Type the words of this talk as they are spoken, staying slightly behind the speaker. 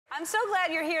I'm so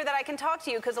glad you're here that I can talk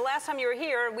to you, because the last time you were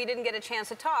here, we didn't get a chance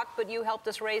to talk, but you helped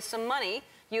us raise some money.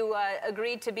 You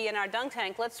agreed to be in our dunk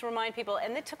tank. Let's remind people,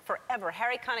 and it took forever.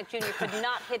 Harry Connick Jr. could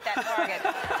not hit that target.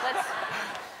 Let's...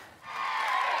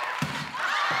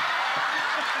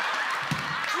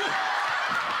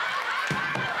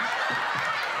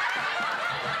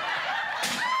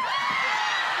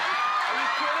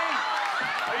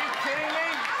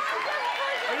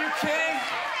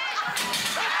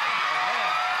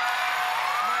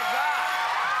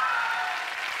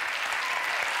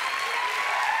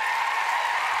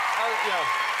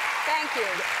 Thank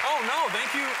you. Oh, no,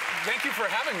 thank you for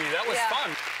having me. That was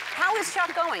fun. How is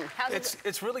Chuck going?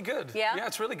 It's really good. Yeah? Yeah,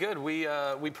 it's really good. We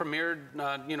premiered,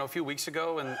 a few weeks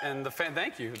ago, and the fan,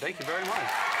 thank you very much.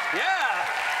 Yeah!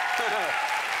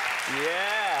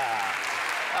 Yeah!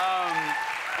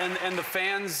 And the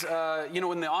fans,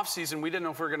 in the off season, we didn't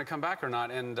know if we were going to come back or not,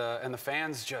 and the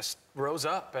fans just rose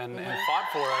up and fought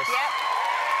for us. Yep.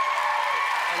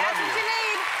 That's what you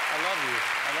need. I love you.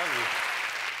 I love you.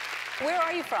 Where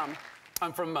are you from?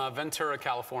 I'm from Ventura,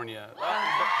 California.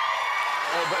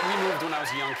 But we moved when I was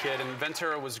a young kid, and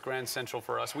Ventura was Grand Central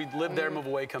for us. We'd live there, move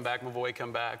away, come back, move away,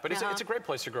 come back. But it's a great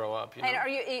place to grow up. You know? And are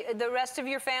you the rest of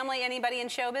your family, anybody in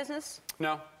show business?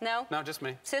 No. No? No, just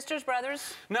me. Sisters,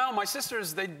 brothers? No, my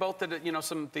sisters, they both did,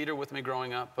 some theater with me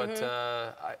growing up. But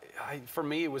for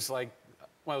me, it was like,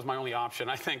 well, it was my only option,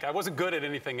 I think. I wasn't good at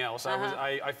anything else.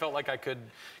 I felt like I could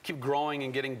keep growing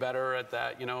and getting better at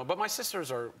that, But my sisters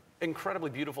are incredibly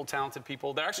beautiful, talented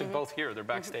people. They're actually both here. They're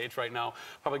backstage right now,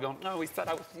 probably going, "No, we thought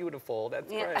I was beautiful. That's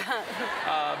great."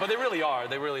 But they really are.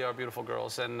 They really are beautiful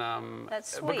girls. And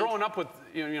that's sweet. But growing up with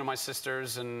my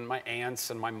sisters and my aunts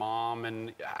and my mom, and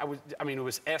it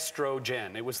was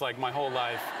estrogen. It was like my whole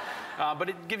life. But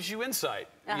it gives you insight,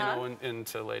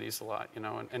 into ladies a lot,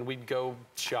 and we'd go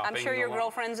shopping. I'm sure your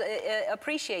girlfriends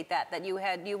appreciate that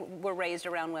you were raised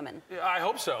around women. I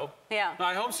hope so. Yeah.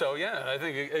 I hope so, yeah. I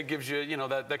think it gives you,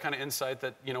 that kind of insight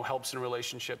that, helps in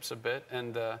relationships a bit.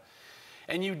 And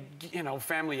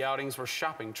family outings were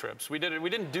shopping trips. We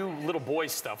didn't do little boy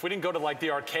stuff. We didn't go to like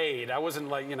the arcade. I wasn't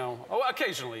like,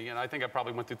 occasionally, I think I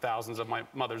probably went through thousands of my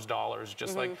mother's dollars,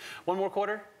 just like, one more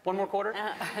quarter? One more quarter?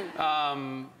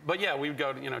 But yeah, we'd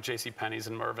go to, JCPenney's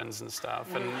and Mervyn's and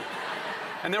stuff.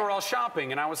 And they were all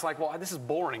shopping, and I was like, well, this is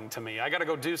boring to me. I got to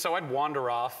go do, so I'd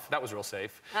wander off. That was real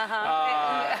safe.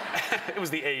 It was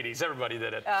the 80s. Everybody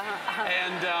did it.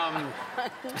 And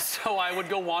so I would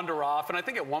go wander off, and I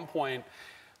think at one point,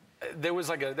 there was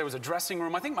a dressing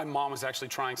room. I think my mom was actually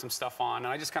trying some stuff on, and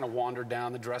I just kind of wandered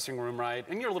down the dressing room, right?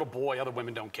 And you're a little boy. Other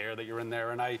women don't care that you're in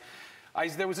there. And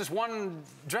there was this one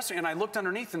dressing, and I looked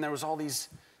underneath, and there were all these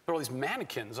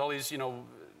mannequins, all these,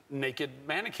 naked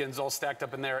mannequins all stacked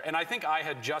up in there. And I think I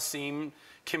had just seen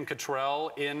Kim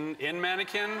Cattrall in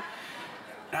Mannequin.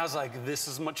 And I was like, this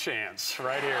is my chance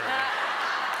right here.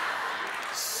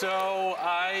 So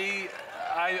I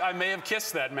may have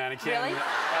kissed that mannequin. Really?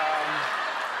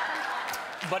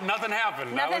 But nothing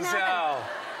happened. Nothing happened.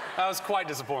 I was quite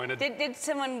disappointed. Did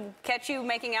someone catch you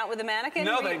making out with a mannequin?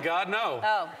 No, thank God, no.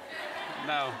 Oh.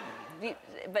 No.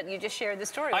 But you just shared the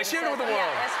story. I shared it with the world.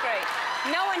 Yeah, that's great.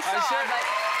 No one saw, but...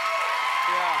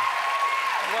 Yeah.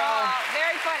 Well...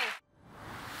 very funny.